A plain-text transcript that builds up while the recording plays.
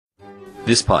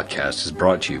This podcast is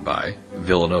brought to you by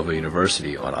Villanova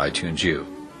University on iTunes U.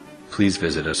 Please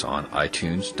visit us on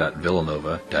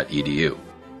itunes.villanova.edu.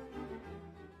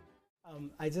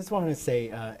 I just want to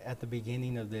say at the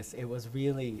beginning of this, it was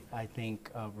really, I think,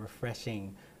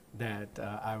 refreshing that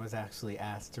I was actually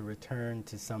asked to return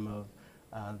to some of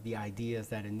the ideas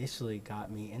that initially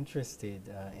got me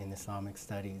interested in Islamic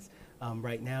studies.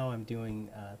 Right now I'm doing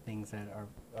things that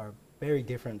are very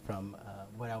different from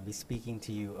what I'll be speaking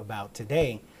to you about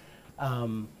today,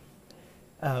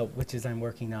 which is I'm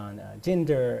working on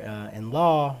gender and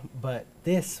law, but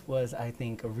this was, I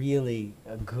think, a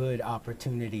good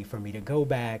opportunity for me to go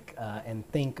back and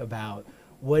think about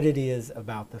what it is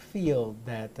about the field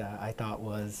that I thought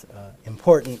was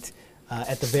important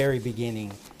at the very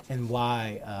beginning, and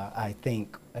why I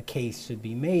think a case should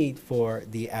be made for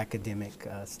the academic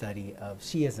study of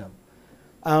Shi'ism.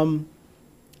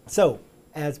 So,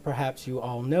 as perhaps you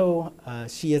all know,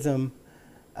 Shi'ism,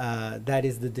 that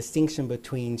is the distinction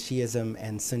between Shi'ism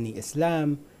and Sunni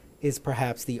Islam, is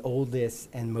perhaps the oldest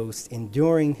and most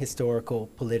enduring historical,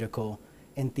 political,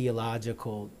 and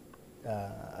theological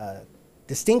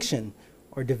distinction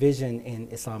or division in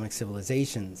Islamic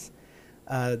civilizations.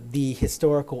 The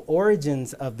historical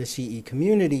origins of the Shi'i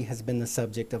community has been the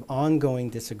subject of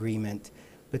ongoing disagreement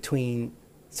between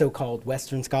so-called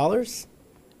Western scholars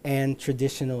and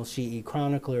traditional Shi'i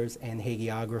chroniclers and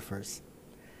hagiographers.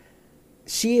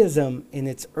 Shi'ism in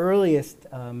its earliest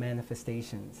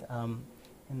manifestations, and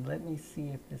let me see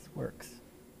if this works.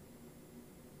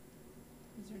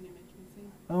 Is there an image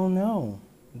missing? Oh no,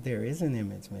 there is an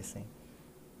image missing.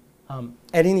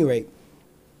 At any rate,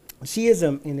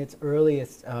 Shi'ism in its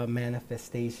earliest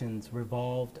manifestations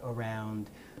revolved around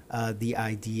the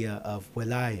idea of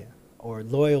wilaya, or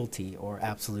loyalty, or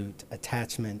absolute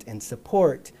attachment and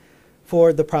support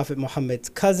for the Prophet Muhammad's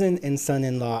cousin and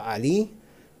son-in-law Ali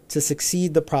to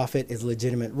succeed the Prophet as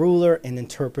legitimate ruler and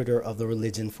interpreter of the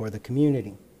religion for the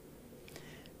community.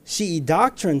 Shi'i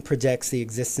doctrine projects the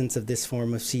existence of this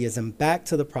form of Shi'ism back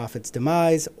to the Prophet's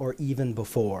demise or even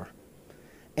before.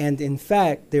 And in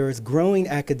fact, there is growing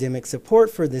academic support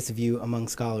for this view among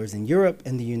scholars in Europe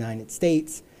and the United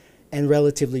States, and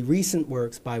relatively recent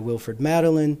works by Wilfred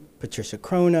Madelin, Patricia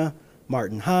Crona,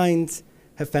 Martin Hines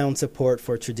have found support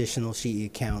for traditional Shi'i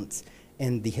accounts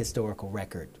in the historical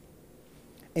record.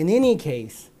 In any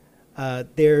case,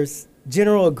 there's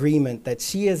general agreement that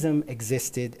Shi'ism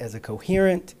existed as a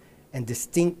coherent and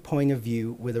distinct point of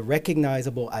view with a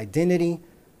recognizable identity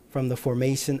from the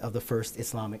formation of the first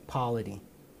Islamic polity.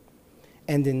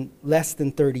 And in less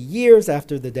than 30 years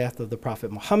after the death of the Prophet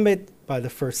Muhammad by the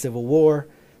First Civil War,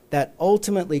 that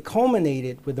ultimately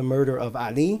culminated with the murder of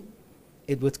Ali,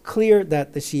 it was clear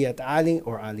that the Shi'at Ali,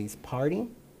 or Ali's party,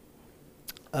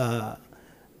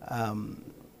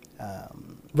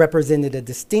 represented a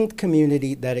distinct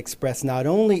community that expressed not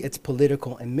only its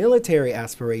political and military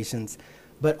aspirations,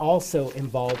 but also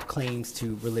involved claims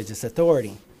to religious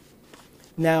authority.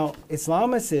 Now,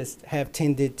 Islamicists have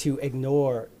tended to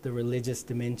ignore the religious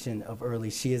dimension of early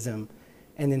Shi'ism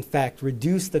and in fact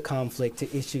reduce the conflict to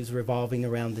issues revolving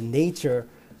around the nature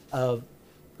of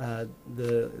the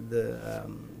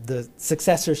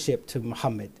successorship to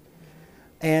Muhammad.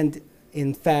 And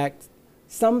in fact,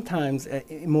 sometimes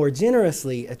more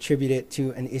generously attribute it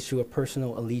to an issue of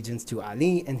personal allegiance to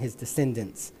Ali and his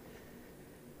descendants.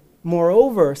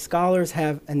 Moreover, scholars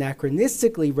have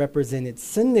anachronistically represented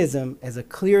Sunnism as a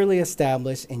clearly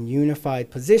established and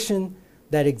unified position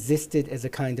that existed as a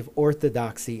kind of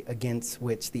orthodoxy against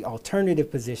which the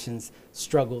alternative positions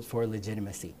struggled for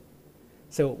legitimacy.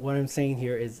 So what I'm saying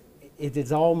here is it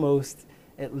is almost,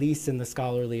 at least in the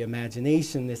scholarly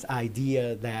imagination, this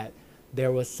idea that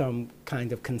there was some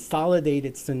kind of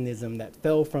consolidated Sunnism that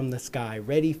fell from the sky,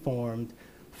 ready formed,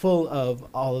 full of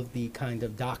all of the kind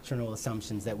of doctrinal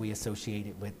assumptions that we associate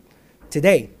it with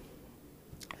today.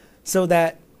 So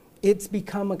that it's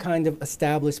become a kind of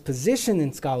established position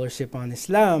in scholarship on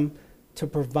Islam to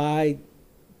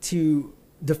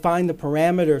define the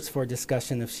parameters for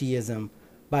discussion of Shi'ism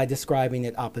by describing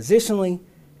it oppositionally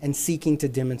and seeking to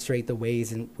demonstrate the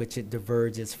ways in which it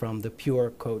diverges from the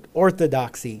pure, quote,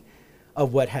 orthodoxy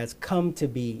of what has come to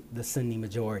be the Sunni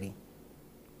majority.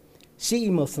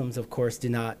 Shi'i Muslims, of course, do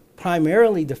not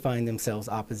primarily define themselves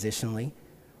oppositionally.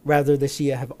 Rather, the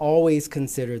Shia have always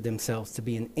considered themselves to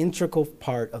be an integral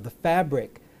part of the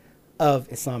fabric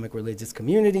of Islamic religious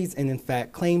communities, and in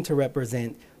fact claim to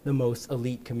represent the most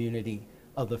elite community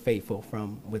of the faithful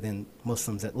from within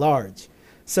Muslims at large.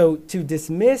 So to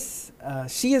dismiss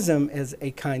Shi'ism as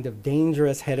a kind of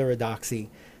dangerous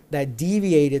heterodoxy that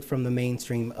deviated from the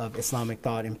mainstream of Islamic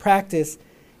thought and practice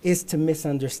is to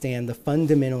misunderstand the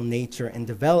fundamental nature and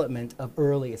development of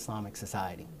early Islamic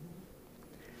society.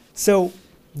 So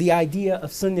the idea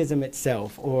of Sunnism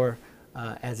itself, or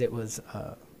as it was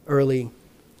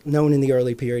known in the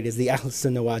early period as the Ahl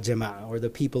Sunnah wal Jama'ah, or the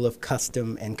people of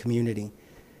custom and community.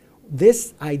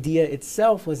 This idea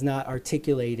itself was not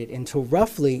articulated until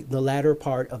roughly the latter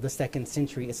part of the 2nd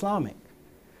century Islamic.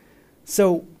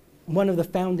 So one of the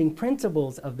founding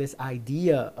principles of this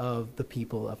idea of the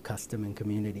people of custom and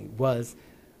community was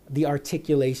the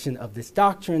articulation of this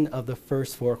doctrine of the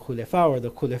first 4 khulafa, or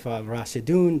the khulafa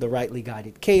Rashidun, the rightly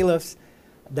guided caliphs,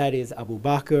 that is Abu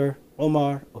Bakr,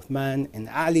 Omar, Uthman, and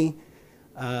Ali,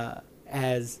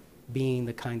 as being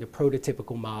the kind of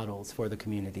prototypical models for the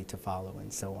community to follow,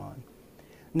 and so on.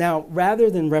 Now, rather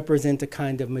than represent a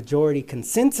kind of majority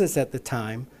consensus at the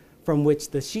time from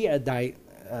which the Shia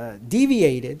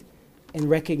deviated in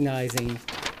recognizing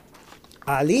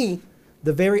Ali,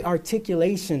 the very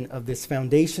articulation of this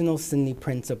foundational Sunni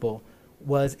principle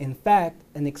was in fact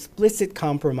an explicit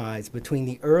compromise between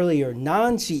the earlier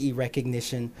non-Shi'i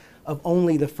recognition of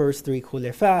only the first 3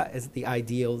 khulafa as the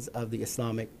ideals of the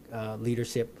Islamic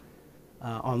leadership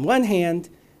on one hand,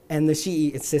 and the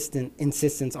Shi'i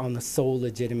insistence on the sole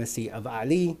legitimacy of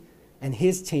Ali and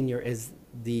his tenure as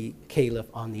the caliph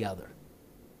on the other.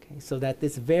 Okay, so that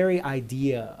this very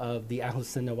idea of the Ahl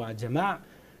Sunnah wal Jama'ah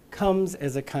comes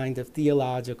as a kind of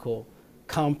theological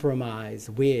compromise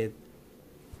with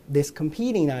this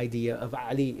competing idea of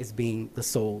Ali as being the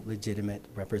sole legitimate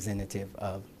representative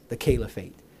of the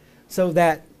caliphate. So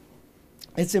that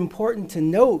it's important to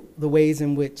note the ways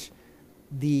in which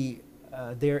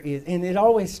there is, and it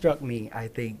always struck me, I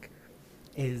think,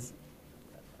 is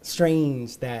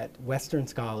strange that Western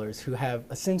scholars who have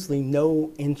essentially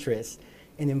no interest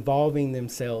in involving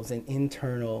themselves in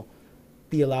internal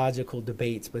theological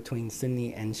debates between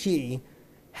Sunni and Shi'i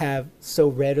have so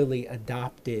readily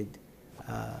adopted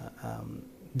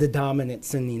the dominant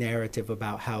Sunni narrative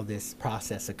about how this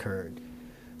process occurred.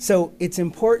 So it's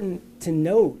important to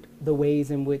note the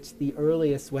ways in which the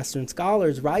earliest Western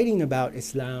scholars writing about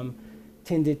Islam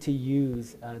tended to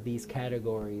use these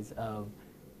categories of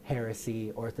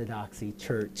heresy, orthodoxy,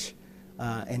 church,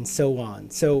 and so on.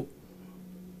 So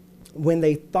when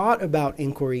they thought about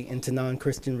inquiry into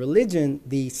non-Christian religion,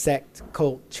 the sect,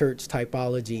 cult, church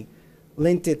typology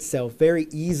lent itself very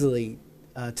easily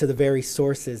to the very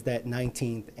sources that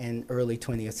 19th and early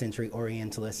 20th century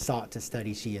Orientalists sought to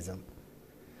study Shi'ism.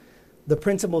 The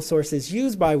principal sources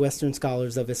used by Western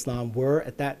scholars of Islam were,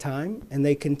 at that time, and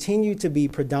they continue to be,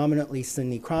 predominantly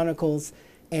Sunni chronicles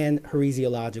and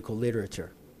heresiological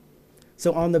literature.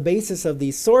 So on the basis of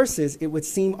these sources, it would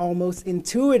seem almost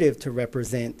intuitive to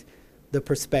represent the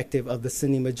perspective of the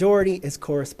Sunni majority as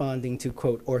corresponding to,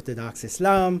 quote, Orthodox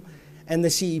Islam, and the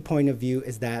Shi'i point of view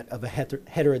is that of a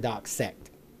heterodox sect.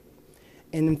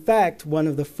 And in fact, one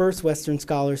of the first Western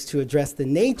scholars to address the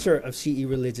nature of Shi'i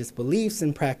religious beliefs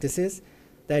and practices,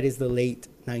 that is the late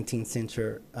 19th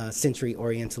century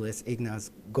Orientalist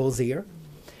Ignaz Goldziher,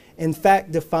 in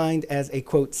fact defined as a,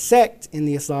 quote, sect in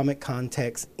the Islamic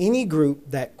context, any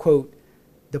group that, quote,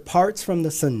 departs from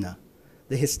the Sunnah,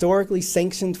 the historically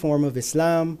sanctioned form of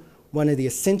Islam, one of the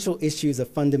essential issues of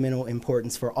fundamental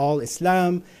importance for all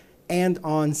Islam, and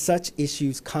on such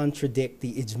issues contradict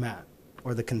the ijma',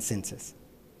 or the consensus.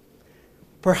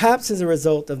 Perhaps as a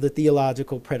result of the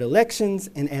theological predilections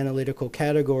and analytical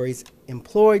categories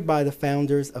employed by the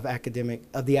founders of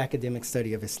the academic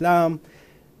study of Islam,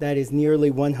 that is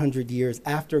nearly 100 years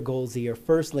after Goldziher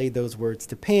first laid those words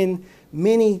to pen,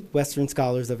 many Western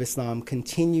scholars of Islam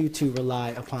continue to rely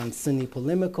upon Sunni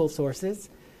polemical sources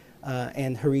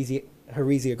and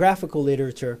heresiographical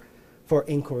literature for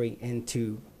inquiry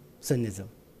into Shi'ism.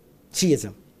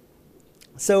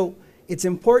 So it's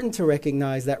important to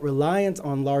recognize that reliance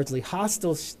on largely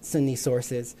hostile Sunni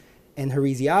sources and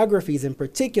heresiographies in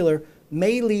particular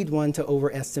may lead one to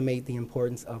overestimate the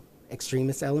importance of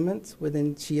extremist elements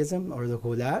within Shi'ism, or the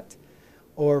Ghulat,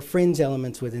 or fringe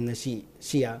elements within the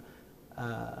Shia,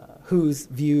 whose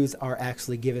views are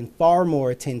actually given far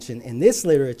more attention in this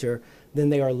literature than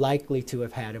they are likely to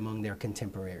have had among their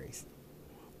contemporaries.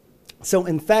 So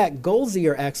in fact,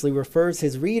 Goldziher actually refers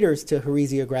his readers to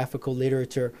heresiographical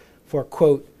literature for,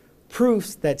 quote,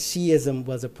 proofs that Shi'ism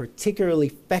was a particularly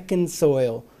fecund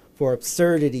soil for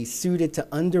absurdity suited to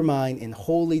undermine and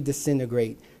wholly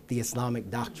disintegrate the Islamic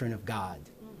doctrine of God.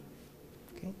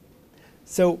 Okay?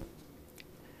 So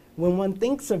when one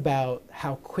thinks about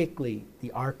how quickly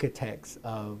the architects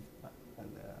of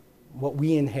what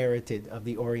we inherited of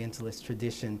the Orientalist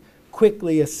tradition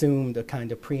quickly assumed a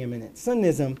kind of preeminent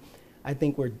Sunnism, I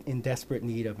think we're in desperate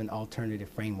need of an alternative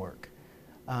framework.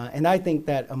 And I think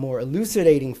that a more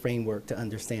elucidating framework to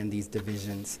understand these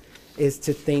divisions is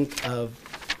to think of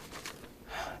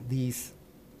these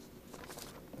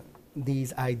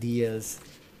ideas.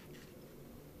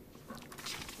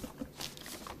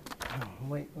 Oh,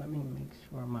 wait, let me make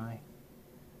sure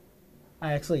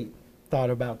I actually thought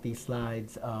about these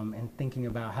slides and thinking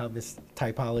about how this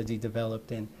typology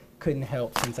developed, and couldn't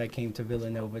help, since I came to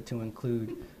Villanova, to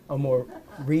include a more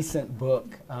recent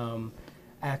book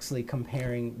actually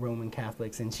comparing Roman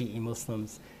Catholics and Shi'i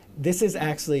Muslims. This is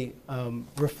actually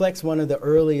reflects one of the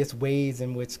earliest ways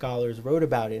in which scholars wrote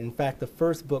about it. In fact, the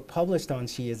first book published on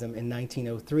Shi'ism in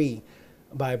 1903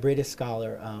 by a British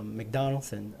scholar,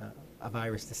 MacDonaldson, of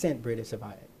Irish descent, British of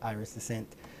Irish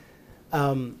descent,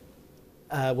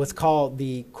 was called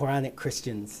The Quranic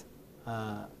Christians.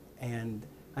 And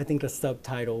I think the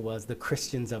subtitle was The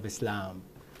Christians of Islam.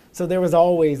 So there was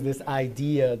always this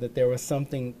idea that there was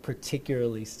something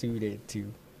particularly suited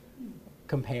to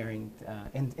comparing,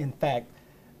 in fact,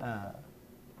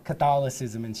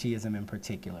 Catholicism and Shi'ism in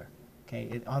particular.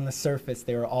 Okay? On the surface,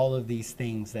 there are all of these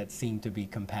things that seem to be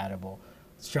compatible.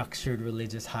 Structured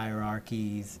religious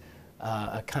hierarchies,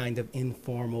 a kind of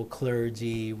informal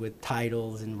clergy with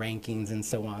titles and rankings and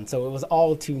so on. So it was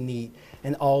all too neat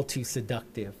and all too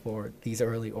seductive for these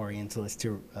early Orientalists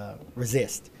to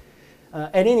resist.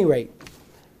 At any rate,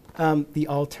 the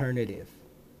alternative.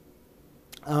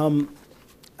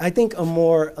 I think a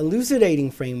more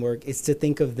elucidating framework is to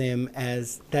think of them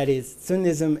as, that is,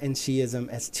 Sunnism and Shi'ism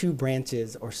as two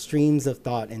branches or streams of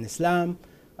thought in Islam,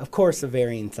 of course of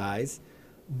varying size,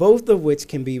 both of which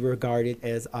can be regarded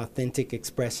as authentic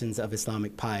expressions of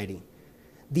Islamic piety.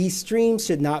 These streams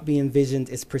should not be envisioned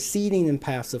as proceeding in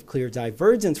paths of clear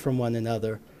divergence from one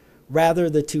another. Rather,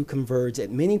 the two converge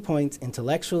at many points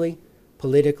intellectually,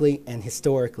 politically, and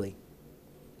historically.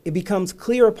 It becomes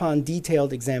clear upon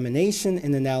detailed examination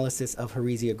and analysis of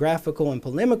hagiographicall and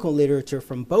polemical literature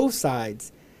from both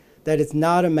sides that it's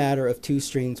not a matter of two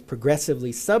streams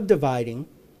progressively subdividing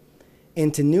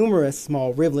into numerous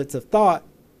small rivulets of thought.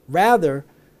 Rather,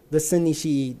 the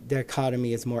Sunni-Shi'i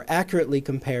dichotomy is more accurately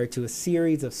compared to a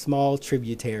series of small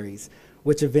tributaries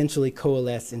which eventually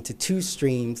coalesce into two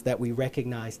streams that we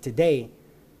recognize today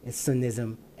as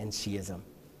Sunnism and Shi'ism.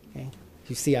 Okay?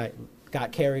 You see, I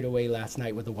got carried away last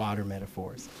night with the water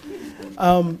metaphors.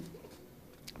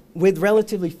 With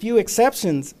relatively few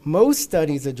exceptions, most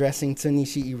studies addressing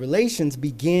Sunni-Shi'i relations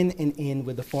begin and end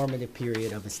with the formative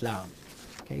period of Islam.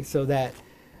 Okay, so that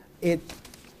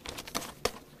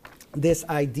this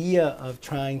idea of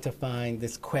trying to find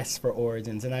this quest for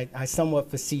origins, and I somewhat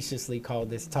facetiously call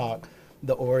this talk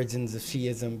The Origins of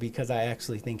Shi'ism, because I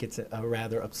actually think it's a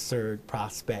rather absurd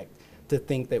prospect to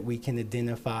think that we can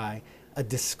identify a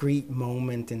discrete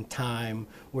moment in time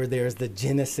where there's the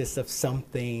genesis of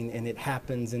something and it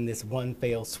happens in this one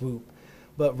fell swoop,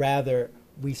 but rather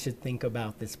we should think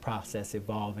about this process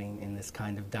evolving in this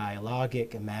kind of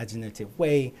dialogic, imaginative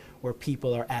way where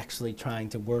people are actually trying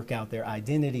to work out their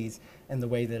identities in the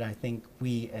way that I think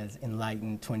we as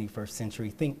enlightened 21st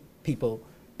century people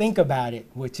think about it,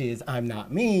 which is I'm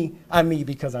not me, I'm me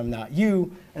because I'm not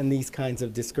you, and these kinds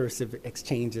of discursive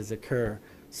exchanges occur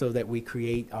so that we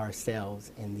create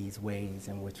ourselves in these ways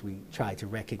in which we try to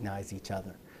recognize each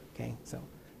other. Okay, so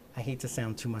I hate to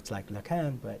sound too much like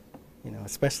Lacan, but you know,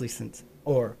 especially since,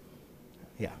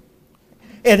 yeah.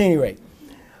 At any rate,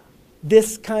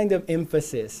 this kind of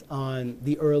emphasis on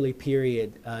the early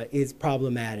period is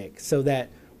problematic, so that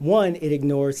one, it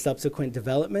ignores subsequent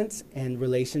developments and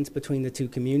relations between the two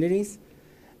communities.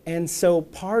 And so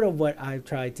part of what I've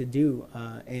tried to do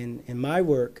in my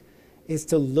work is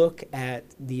to look at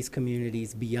these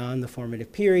communities beyond the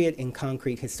formative period in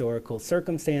concrete historical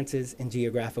circumstances and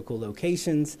geographical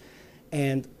locations.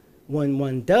 And when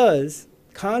one does,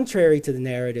 contrary to the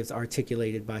narratives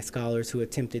articulated by scholars who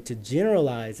attempted to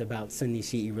generalize about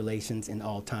Sunni-Shi'i relations in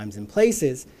all times and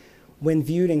places, when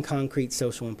viewed in concrete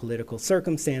social and political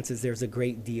circumstances, there's a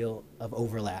great deal of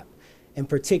overlap, in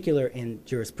particular in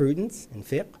jurisprudence, in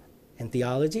fiqh, in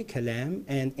theology, kalam,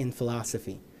 and in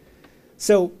philosophy.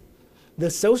 So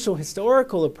the social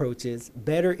historical approaches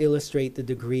better illustrate the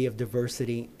degree of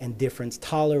diversity and difference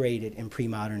tolerated in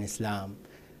pre-modern Islam,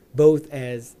 both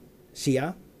as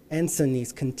Shia and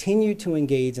Sunnis continue to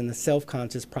engage in the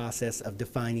self-conscious process of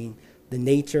defining the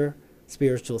nature,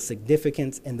 spiritual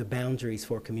significance, and the boundaries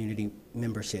for community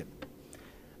membership.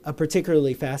 A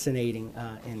particularly fascinating,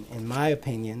 in my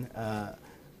opinion,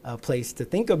 a place to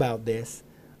think about this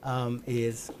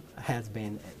has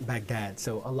been Baghdad.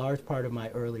 So a large part of my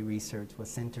early research was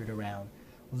centered around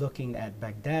looking at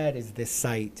Baghdad as this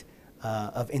site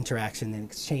of interaction and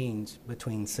exchange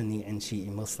between Sunni and Shi'i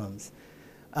Muslims.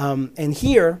 And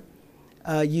here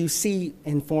you see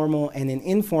informal and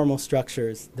informal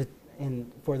structures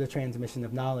for the transmission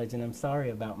of knowledge. And I'm sorry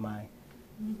about my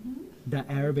the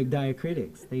Arabic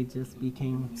diacritics. They just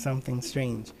became something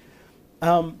strange.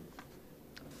 At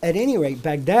any rate,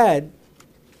 Baghdad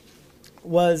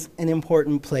was an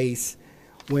important place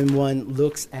when one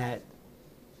looks at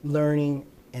learning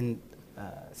and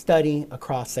study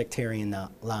across sectarian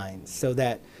lines, so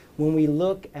that when we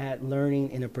look at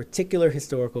learning in a particular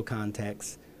historical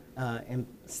context,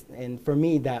 and for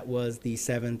me that was the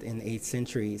 7th and 8th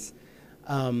centuries,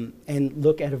 and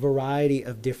look at a variety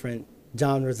of different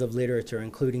genres of literature,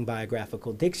 including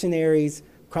biographical dictionaries,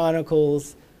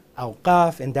 chronicles,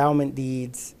 awqaf, endowment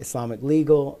deeds, Islamic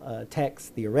legal texts,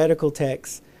 theoretical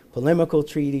texts, polemical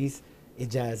treaties,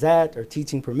 ijazat or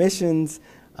teaching permissions,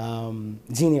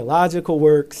 genealogical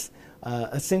works,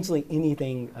 essentially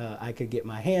anything I could get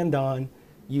my hand on,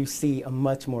 you see a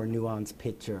much more nuanced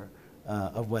picture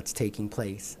of what's taking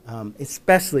place,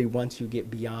 especially once you get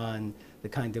beyond the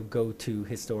kind of go-to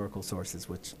historical sources,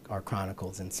 which are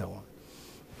chronicles and so on.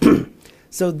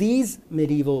 So these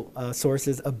medieval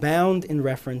sources abound in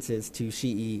references to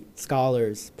Shi'i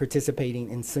scholars participating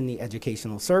in Sunni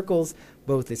educational circles,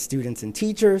 both as students and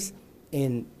teachers,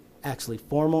 in actually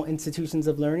formal institutions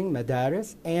of learning,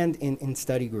 madaris, and in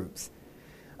study groups.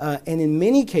 And in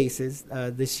many cases,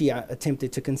 the Shia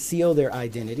attempted to conceal their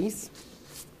identities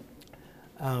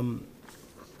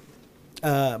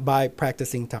by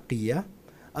practicing taqiyya.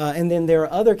 And then there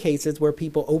are other cases where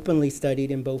people openly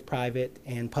studied in both private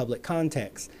and public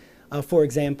contexts. For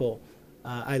example,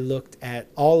 I looked at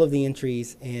all of the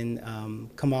entries in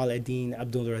Kamal ad-Din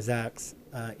Abdul Razak's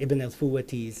Ibn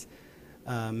al-Fuwati's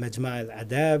Majma'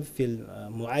 al-Adab fil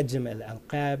Mu'ajjam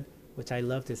al-Alqab, which I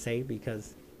love to say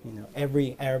because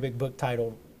every Arabic book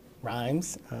title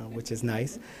rhymes, which is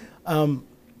nice.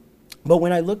 But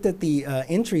when I looked at the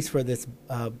entries for this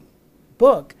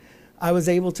book, I was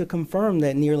able to confirm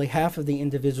that nearly half of the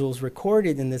individuals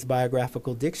recorded in this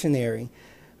biographical dictionary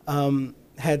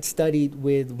had studied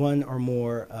with one or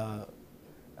more,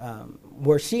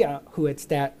 were Shia who had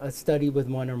studied with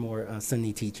one or more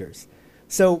Sunni teachers.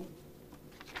 So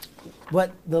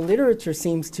what the literature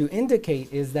seems to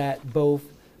indicate is that both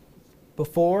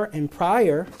before and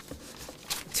prior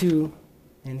to,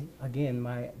 and again,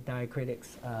 my diacritics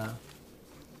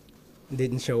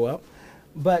didn't show up,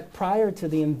 but prior to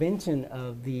the invention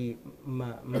of the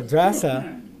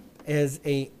madrasa as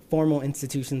a formal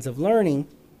institutions of learning,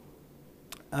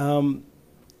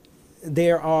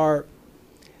 there are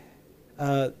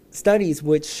studies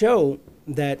which show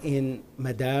that in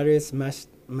madaris,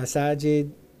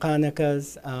 masajid,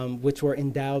 khanakas, which were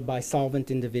endowed by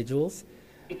solvent individuals,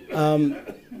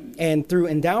 and through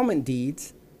endowment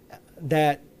deeds,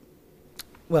 that,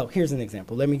 well, here's an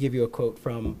example. Let me give you a quote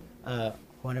from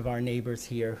one of our neighbors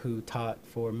here who taught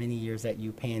for many years at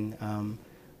UPenn,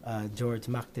 George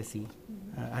Makdisi.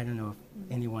 I don't know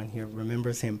if anyone here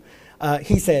remembers him.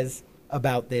 He says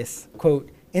about this, quote,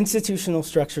 institutional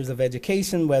structures of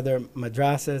education, whether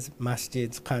madrasas,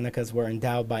 masjids, khanakas, were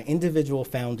endowed by individual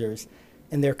founders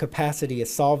in their capacity as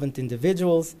solvent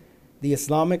individuals. The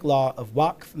Islamic law of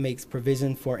waqf makes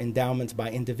provision for endowments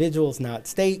by individuals, not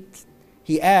states.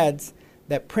 He adds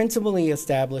that principally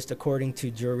established according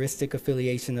to juristic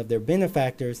affiliation of their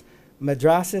benefactors,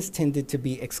 madrasas tended to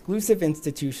be exclusive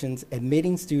institutions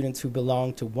admitting students who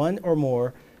belonged to one or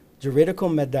more juridical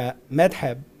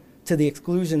madhab to the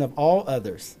exclusion of all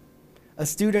others. A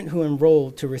student who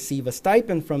enrolled to receive a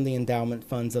stipend from the endowment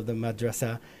funds of the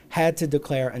madrasa had to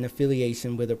declare an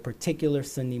affiliation with a particular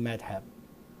Sunni madhab.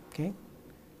 Okay?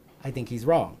 I think he's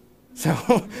wrong.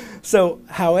 So,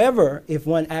 however, if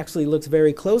one actually looks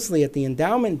very closely at the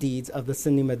endowment deeds of the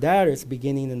Sunni madaris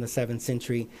beginning in the 7th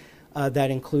century,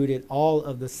 that included all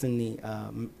of the Sunni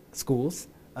schools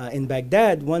in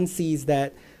Baghdad, one sees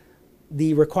that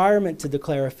the requirement to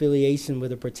declare affiliation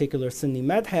with a particular Sunni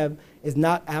madhab is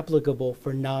not applicable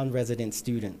for non-resident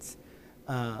students.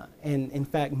 And in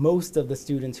fact, most of the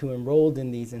students who enrolled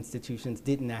in these institutions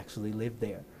didn't actually live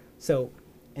there. So,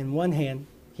 in one hand,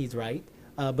 he's right.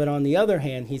 But on the other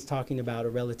hand, he's talking about a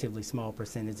relatively small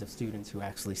percentage of students who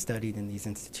actually studied in these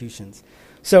institutions.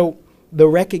 So the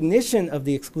recognition of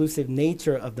the exclusive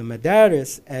nature of the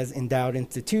madaris as endowed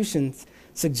institutions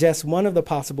suggests one of the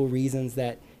possible reasons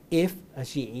that if a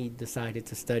Shi'i decided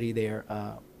to study there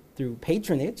through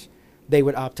patronage, they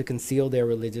would opt to conceal their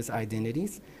religious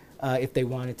identities if they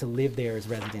wanted to live there as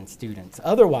resident students.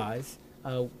 Otherwise,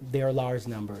 there are large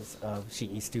numbers of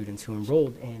Shi'i students who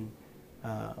enrolled in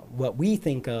what we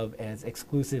think of as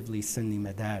exclusively Sunni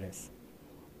madaris.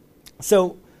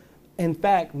 So, In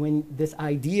fact, when this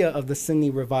idea of the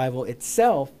Sunni revival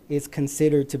itself is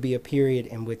considered to be a period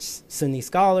in which Sunni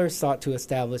scholars sought to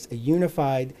establish a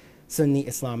unified Sunni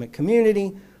Islamic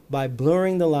community by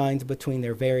blurring the lines between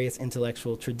their various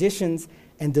intellectual traditions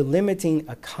and delimiting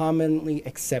a commonly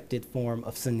accepted form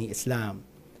of Sunni Islam.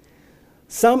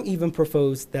 Some even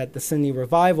proposed that the Sunni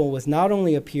revival was not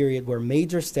only a period where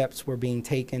major steps were being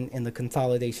taken in the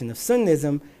consolidation of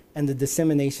Sunnism and the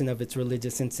dissemination of its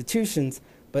religious institutions,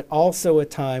 but also a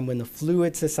time when the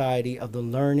fluid society of the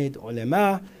learned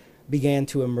ulama began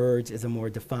to emerge as a more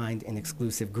defined and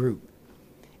exclusive group.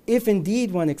 If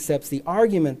indeed one accepts the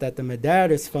argument that the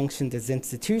madaris functioned as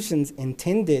institutions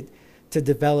intended to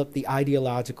develop the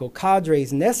ideological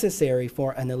cadres necessary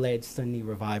for an alleged Sunni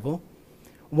revival,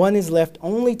 one is left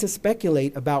only to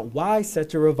speculate about why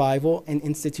such a revival and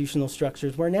institutional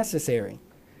structures were necessary.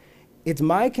 It's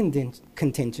my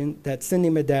contention that Sunni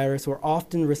madaris were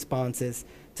often responses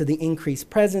to the increased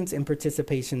presence and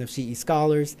participation of Shi'i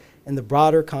scholars in the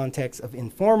broader context of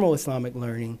informal Islamic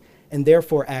learning, and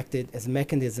therefore acted as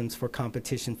mechanisms for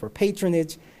competition for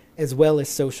patronage, as well as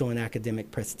social and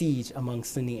academic prestige among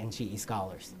Sunni and Shi'i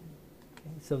scholars. Okay?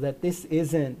 So that this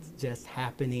isn't just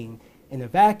happening in a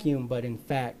vacuum, but in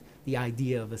fact, the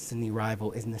idea of a Sunni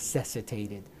rival is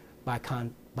necessitated by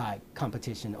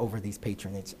competition over these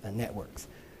patronage networks.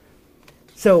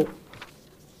 So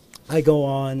I go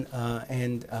on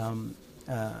and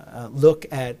look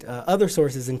at other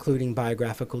sources, including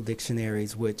biographical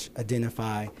dictionaries, which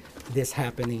identify this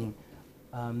happening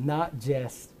not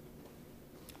just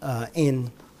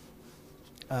in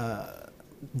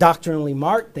doctrinally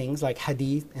marked things like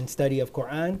hadith and study of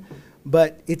Quran,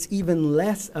 but it's even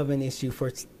less of an issue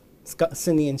for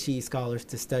Sunni and Shi'i scholars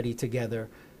to study together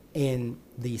in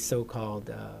the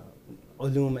so-called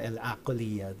ulum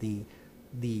al-aqliya,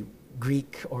 the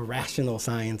Greek or rational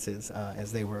sciences,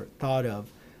 as they were thought of,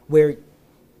 where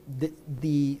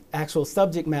the actual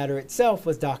subject matter itself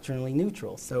was doctrinally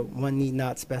neutral, so one need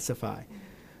not specify.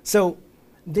 So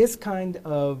this kind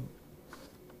of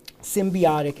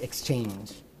symbiotic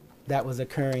exchange that was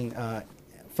occurring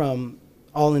from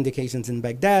all indications in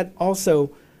Baghdad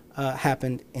also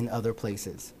happened in other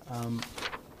places.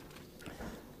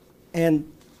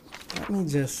 And let me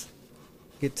just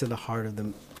get to the heart of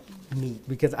the meat,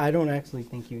 because I don't actually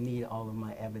think you need all of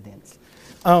my evidence.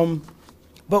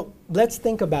 But let's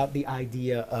think about the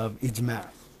idea of ijma'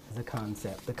 as a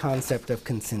concept, the concept of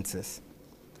consensus.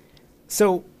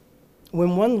 So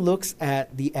when one looks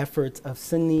at the efforts of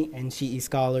Sunni and Shi'i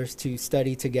scholars to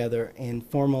study together in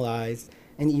formalized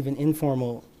and even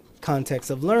informal contexts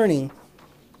of learning,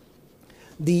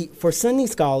 for Sunni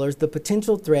scholars, the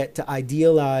potential threat to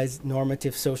idealized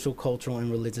normative social, cultural, and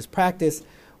religious practice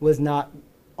was not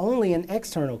only an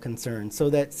external concern, so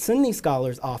that Sunni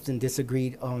scholars often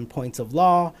disagreed on points of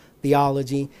law,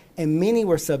 theology, and many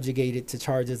were subjugated to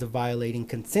charges of violating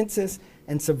consensus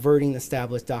and subverting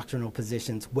established doctrinal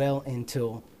positions well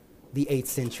into the 8th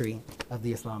century of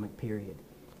the Islamic period.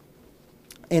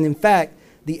 And in fact,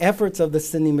 the efforts of the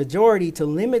Sunni majority to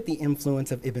limit the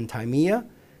influence of Ibn Taymiyyah,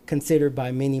 considered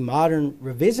by many modern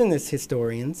revisionist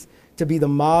historians to be the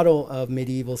model of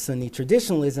medieval Sunni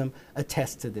traditionalism,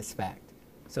 attest to this fact.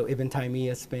 So Ibn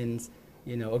Taymiyyah spends,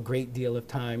 a great deal of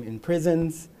time in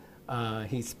prisons.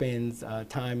 He spends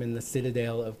time in the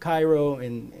citadel of Cairo,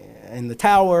 in the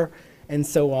tower, and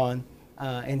so on.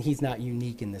 And he's not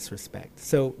unique in this respect.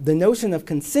 So the notion of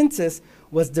consensus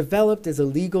was developed as a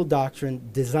legal doctrine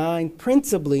designed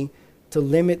principally to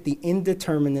limit the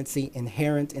indeterminacy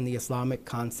inherent in the Islamic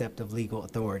concept of legal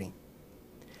authority.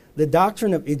 The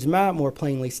doctrine of ijma', more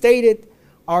plainly stated,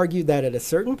 argued that at a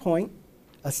certain point,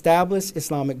 established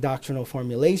Islamic doctrinal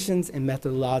formulations and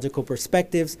methodological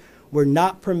perspectives were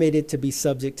not permitted to be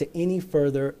subject to any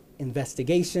further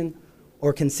investigation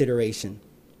or consideration.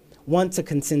 Once a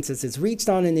consensus is reached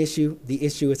on an issue, the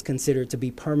issue is considered to be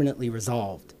permanently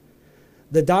resolved.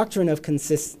 The doctrine of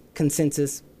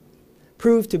consensus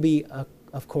proved to be,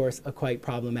 of course, a quite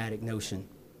problematic notion.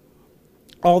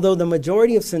 Although the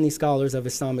majority of Sunni scholars of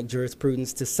Islamic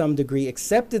jurisprudence to some degree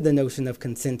accepted the notion of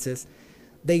consensus,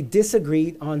 they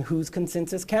disagreed on whose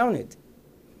consensus counted.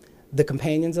 The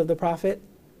companions of the Prophet,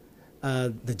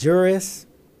 the jurists,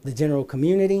 the general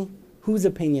community, whose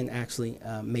opinion actually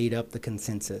made up the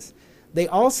consensus. They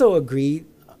also agreed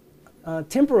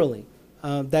temporally,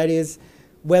 that is,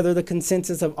 whether the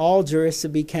consensus of all jurists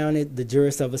should be counted, the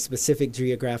jurists of a specific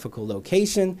geographical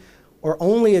location, or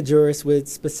only a jurist with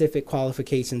specific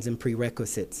qualifications and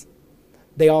prerequisites.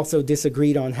 They also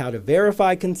disagreed on how to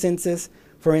verify consensus,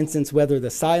 for instance, whether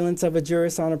the silence of a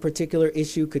jurist on a particular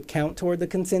issue could count toward the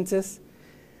consensus.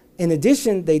 In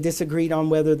addition, they disagreed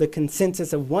on whether the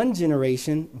consensus of one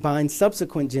generation binds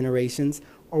subsequent generations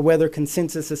or whether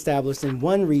consensus established in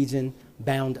one region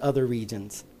bound other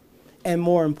regions. And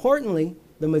more importantly,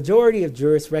 the majority of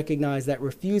jurists recognize that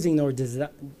refusing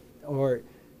or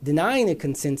denying a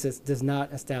consensus does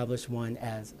not establish one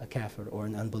as a kafir or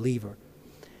an unbeliever.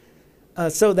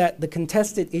 So that the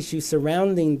contested issues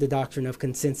surrounding the doctrine of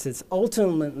consensus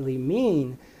ultimately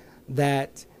mean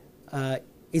that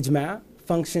ijma'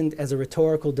 functioned as a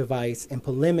rhetorical device in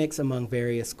polemics among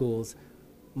various schools,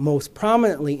 most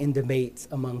prominently in debates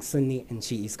among Sunni and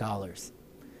Shi'i scholars.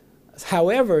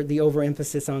 However, the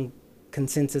overemphasis on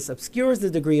consensus obscures the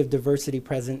degree of diversity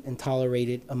present and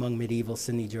tolerated among medieval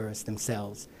Sunni jurists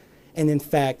themselves, and in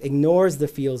fact ignores the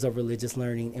fields of religious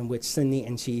learning in which Sunni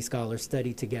and Shi'i scholars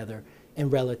study together in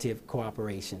relative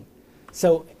cooperation.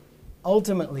 So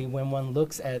ultimately, when one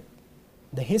looks at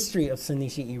the history of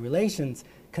Sunni-Shi'i relations,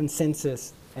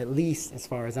 consensus, at least as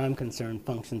far as I'm concerned,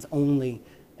 functions only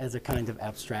as a kind of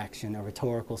abstraction, a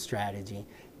rhetorical strategy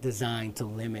designed to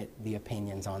limit the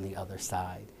opinions on the other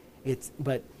side.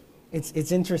 But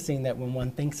it's interesting that when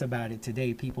one thinks about it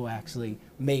today, people actually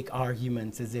make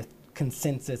arguments as if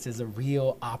consensus is a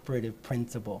real operative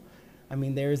principle. I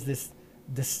mean, there's this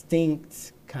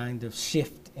distinct kind of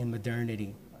shift in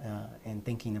modernity in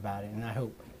thinking about it, and I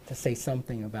hope to say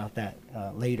something about that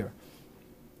later.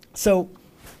 So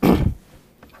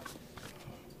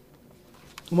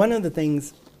one of the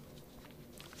things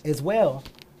as well,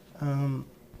 I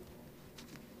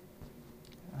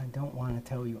don't want to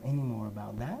tell you any more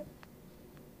about that.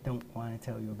 Don't want to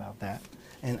tell you about that.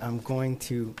 And I'm going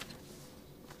to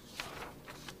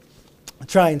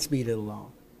try and speed it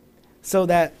along. So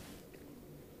that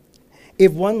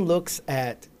if one looks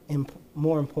at,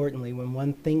 more importantly, when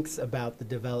one thinks about the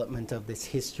development of this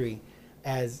history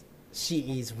as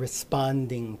Shi'is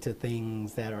responding to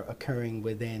things that are occurring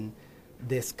within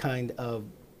this kind of,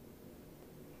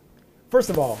 first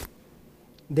of all,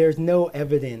 there's no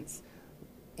evidence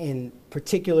in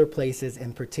particular places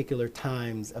and particular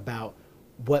times about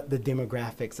what the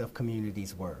demographics of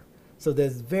communities were. So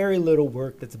there's very little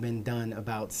work that's been done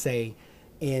about, say,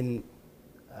 in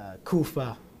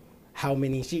Kufa, how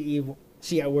many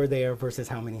Shia were there versus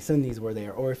how many Sunnis were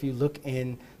there. Or if you look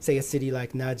in, say, a city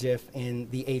like Najaf in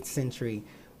the 8th century,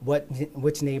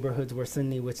 which neighborhoods were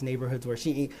Sunni, which neighborhoods were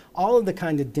Shi'i, all of the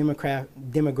kind of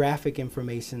demographic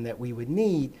information that we would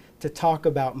need to talk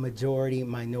about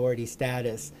majority-minority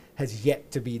status has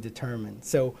yet to be determined.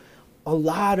 So a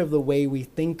lot of the way we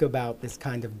think about this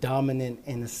kind of dominant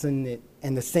and ascendant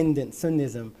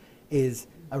Sunnism is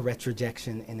a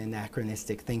retrojection and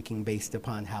anachronistic thinking based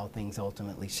upon how things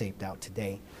ultimately shaped out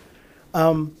today.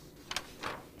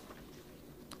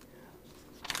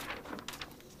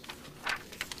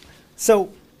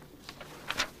 So,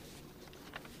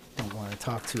 I don't want to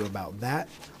talk to you about that,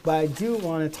 but I do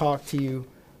want to talk to you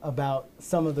about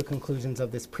some of the conclusions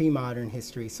of this pre-modern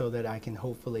history so that I can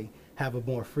hopefully have a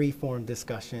more free-form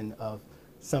discussion of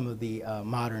some of the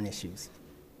modern issues.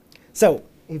 So,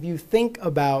 if you think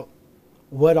about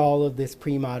what all of this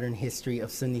pre-modern history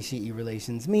of Sunni-Shi'i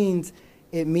relations means,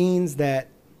 it means that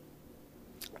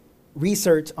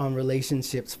research on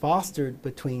relationships fostered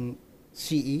between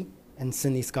Shi'i and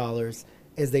Sunni scholars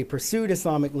as they pursued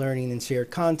Islamic learning in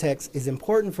shared context is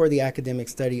important for the academic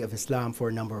study of Islam for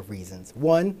a number of reasons.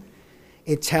 One,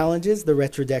 it challenges the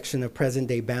retrojection of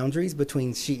present-day boundaries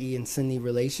between Shi'i and Sunni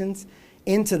relations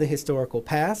into the historical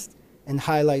past and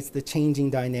highlights the changing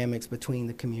dynamics between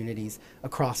the communities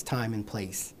across time and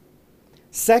place.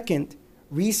 Second,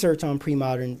 research on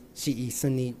pre-modern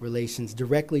Shi'i-Sunni relations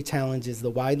directly challenges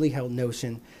the widely held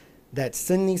notion that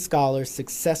Sunni scholars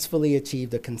successfully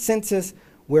achieved a consensus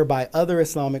whereby other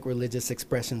Islamic religious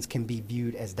expressions can be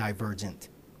viewed as divergent.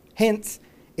 Hence,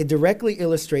 it directly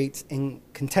illustrates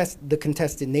the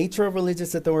contested nature of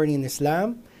religious authority in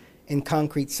Islam in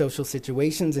concrete social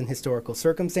situations and historical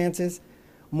circumstances.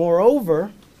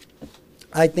 Moreover,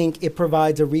 I think it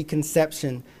provides a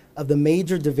reconception of the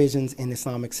major divisions in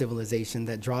Islamic civilization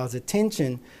that draws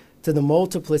attention to the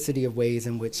multiplicity of ways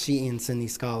in which Shi'i and Sunni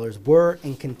scholars were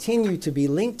and continue to be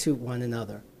linked to one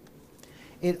another.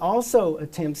 It also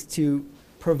attempts to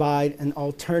provide an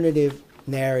alternative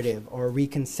narrative or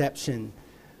reconception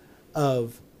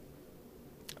of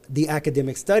the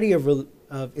academic study of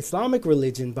Islamic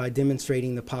religion by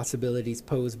demonstrating the possibilities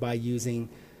posed by using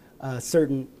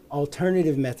certain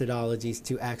alternative methodologies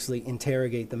to actually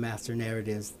interrogate the master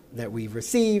narratives that we've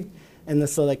received and the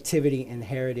selectivity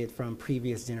inherited from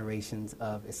previous generations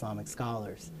of Islamic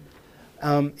scholars.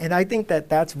 And I think that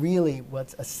that's really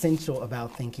what's essential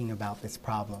about thinking about this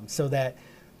problem, so that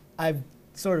I've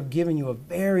sort of giving you a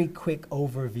very quick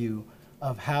overview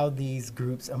of how these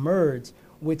groups emerge,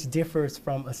 which differs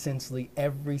from essentially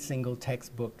every single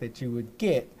textbook that you would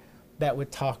get that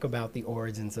would talk about the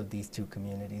origins of these two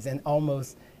communities. And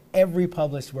almost every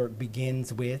published work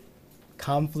begins with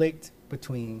conflict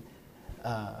between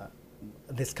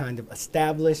this kind of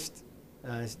established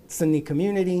Sunni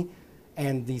community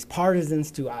and these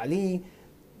partisans to Ali,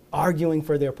 arguing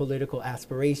for their political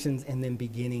aspirations and then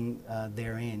beginning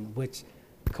therein, which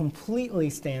completely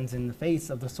stands in the face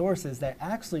of the sources that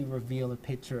actually reveal a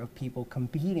picture of people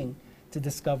competing to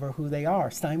discover who they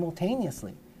are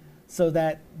simultaneously, so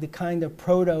that the kind of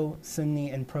proto-Sunni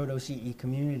and proto-Shi'i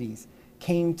communities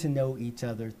came to know each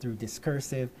other through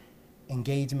discursive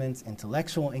engagements,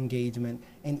 intellectual engagement,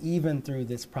 and even through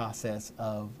this process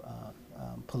of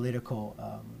political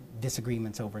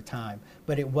disagreements over time.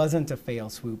 But it wasn't a fail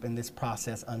swoop, and this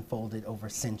process unfolded over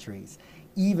centuries.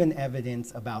 Even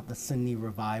evidence about the Sunni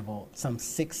revival, some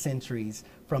 6 centuries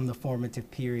from the formative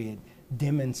period,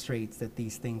 demonstrates that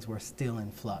these things were still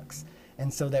in flux.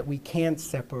 And so that we can't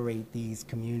separate these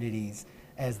communities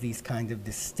as these kind of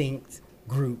distinct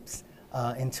groups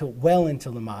until well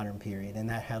into the modern period. And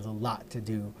that has a lot to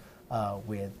do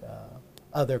with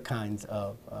other kinds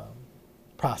of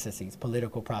processes,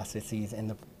 political processes, and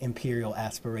the imperial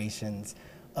aspirations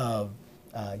of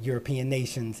European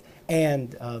nations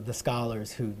and the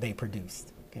scholars who they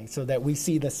produced. Okay? So that we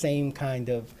see the same kind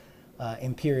of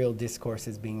imperial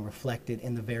discourses being reflected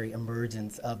in the very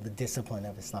emergence of the discipline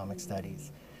of Islamic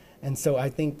studies. And so I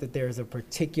think that there's a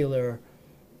particular,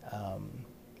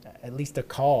 at least a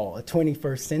call, a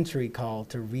 21st century call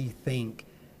to rethink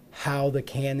how the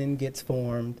canon gets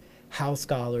formed, how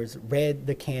scholars read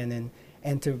the canon,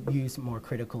 and to use more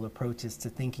critical approaches to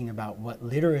thinking about what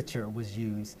literature was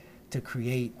used to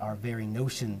create our very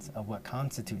notions of what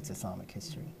constitutes Islamic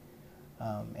history.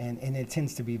 And it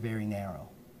tends to be very narrow.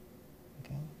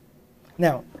 Okay?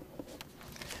 Now,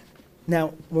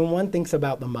 when one thinks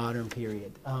about the modern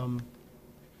period,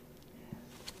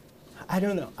 I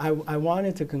don't know, I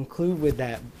wanted to conclude with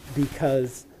that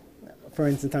because, for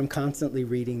instance, I'm constantly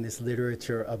reading this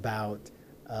literature about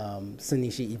Sunni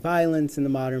Shi'i violence in the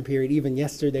modern period. Even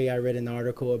yesterday I read an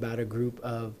article about a group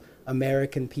of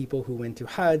American people who went to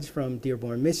Hajj from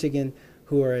Dearborn, Michigan,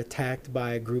 who were attacked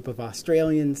by a group of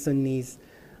Australian Sunnis,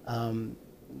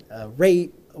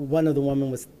 raped. One of the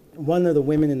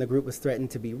women in the group was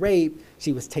threatened to be raped.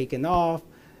 She was taken off.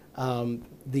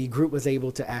 The group was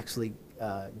able to actually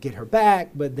get her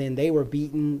back, but then they were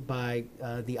beaten by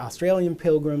the Australian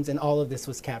pilgrims, and all of this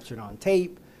was captured on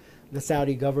tape. The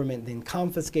Saudi government then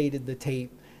confiscated the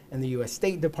tape, and the U.S.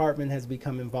 State Department has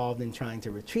become involved in trying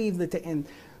to retrieve the tape. And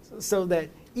so that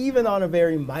even on a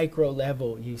very micro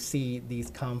level, you see these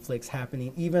conflicts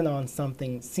happening, even on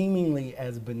something seemingly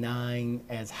as benign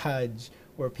as Hajj,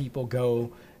 where people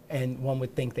go and one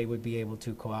would think they would be able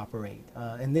to cooperate.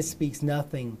 And this speaks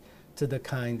nothing to the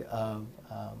kind of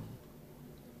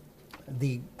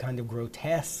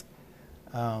grotesque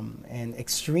and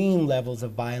extreme levels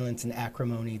of violence and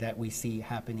acrimony that we see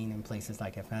happening in places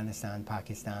like Afghanistan,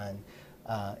 Pakistan,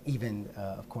 even,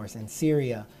 of course, in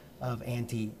Syria, of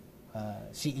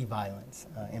anti-Shi'i violence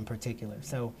in particular.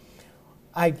 So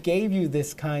I gave you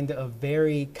this kind of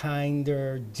very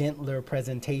kinder, gentler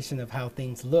presentation of how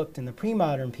things looked in the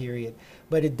pre-modern period,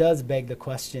 but it does beg the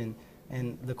question,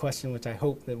 and the question which I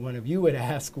hope that one of you would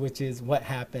ask, which is what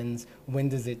happens, when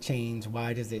does it change,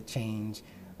 why does it change,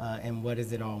 and what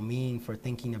does it all mean for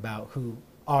thinking about who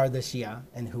are the Shia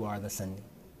and who are the Sunni.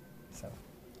 So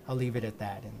I'll leave it at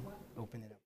that and open it up.